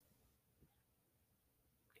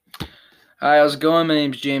Hi, how's it going? My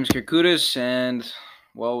name's James Kirkudis, and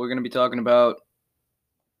we're going to be talking about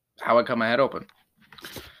how I cut my head open.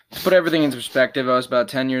 To put everything into perspective, I was about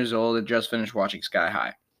 10 years old and just finished watching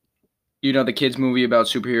SkyHigh. You know, the kids' movie about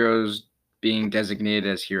superheroes being designated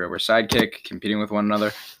as hero or sidekick, competing with one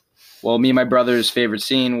another. Well, me and my brother's favorite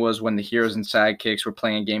scene was when the heroes and sidekicks were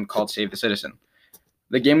playing a game called Save the Citizen.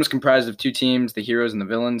 The game was comprised of two teams, the heroes and the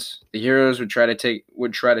villains. The heroes would try to take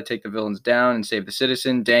the villains down and save the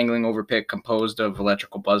citizen, dangling over pit composed of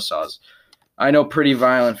electrical buzzsaws. I know, pretty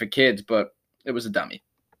violent for kids, but it was a dummy.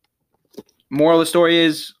 Moral of the story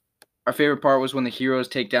is, our favorite part was when the heroes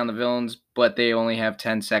take down the villains, but they only have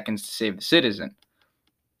 10 seconds to save the citizen.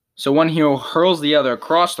 So one hero hurls the other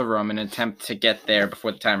across the room in an attempt to get there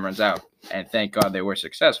before the time runs out, and thank God they were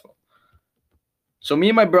successful. So me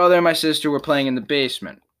and my brother and my sister were playing in the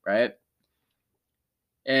basement, right?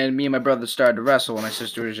 And me and my brother started to wrestle, and my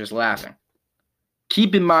sister was just laughing.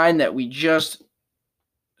 Keep in mind that we just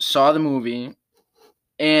saw the movie,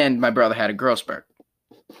 and my brother had a growth spurt,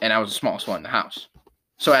 and I was the smallest one in the house.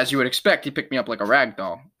 So as you would expect, he picked me up like a rag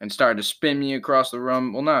doll and started to spin me across the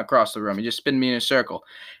room. Well, not across the room. He just spun me in a circle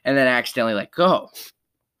and then accidentally let go.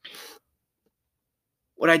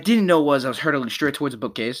 What I didn't know was I was hurtling straight towards a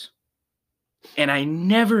bookcase, and I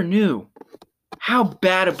never knew how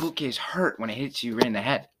bad a bookcase hurt when it hits you right in the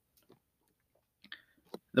head.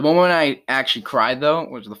 The moment I actually cried, though,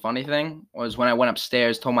 was the funny thing, was when I went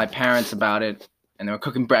upstairs, told my parents about it, and they were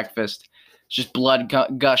cooking breakfast. Just blood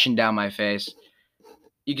gushing down my face.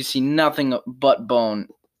 You could see nothing but bone.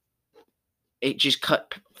 It just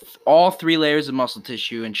cut all 3 layers of muscle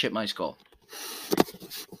tissue and chipped my skull.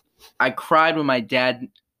 I cried when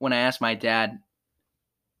I asked my dad,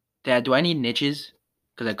 "Dad, do I need niches?"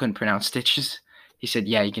 Because I couldn't pronounce stitches. He said,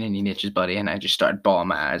 "Yeah, you're going to need niches, buddy." And I just started bawling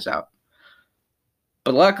my eyes out.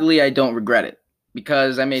 But luckily, I don't regret it,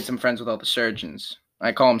 because I made some friends with all the surgeons.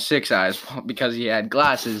 I call him Six Eyes because he had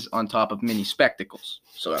glasses on top of mini spectacles.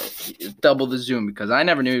 So double the zoom, because I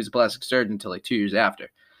never knew he was a plastic surgeon until like 2 years after.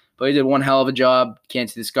 But he did one hell of a job. Can't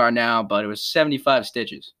see the scar now, but it was 75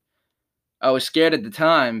 stitches. I was scared at the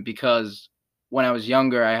time because when I was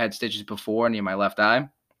younger, I had stitches before near my left eye,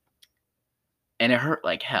 and it hurt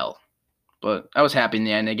like hell. But I was happy in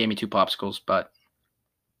the end. They gave me 2 popsicles, but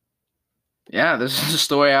yeah, this is the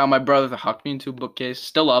story how my brother hucked me into a bookcase.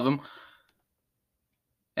 Still love him.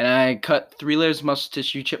 And I cut 3 layers of muscle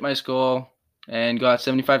tissue, chipped my skull, and got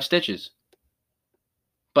 75 stitches.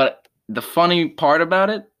 But the funny part about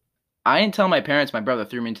it, I didn't tell my parents my brother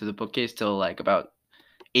threw me into the bookcase till like about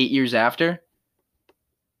 8 years after.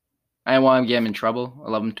 I didn't want to get him in trouble. I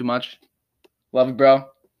love him too much. Love you, bro.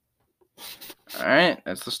 All right,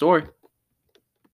 that's the story.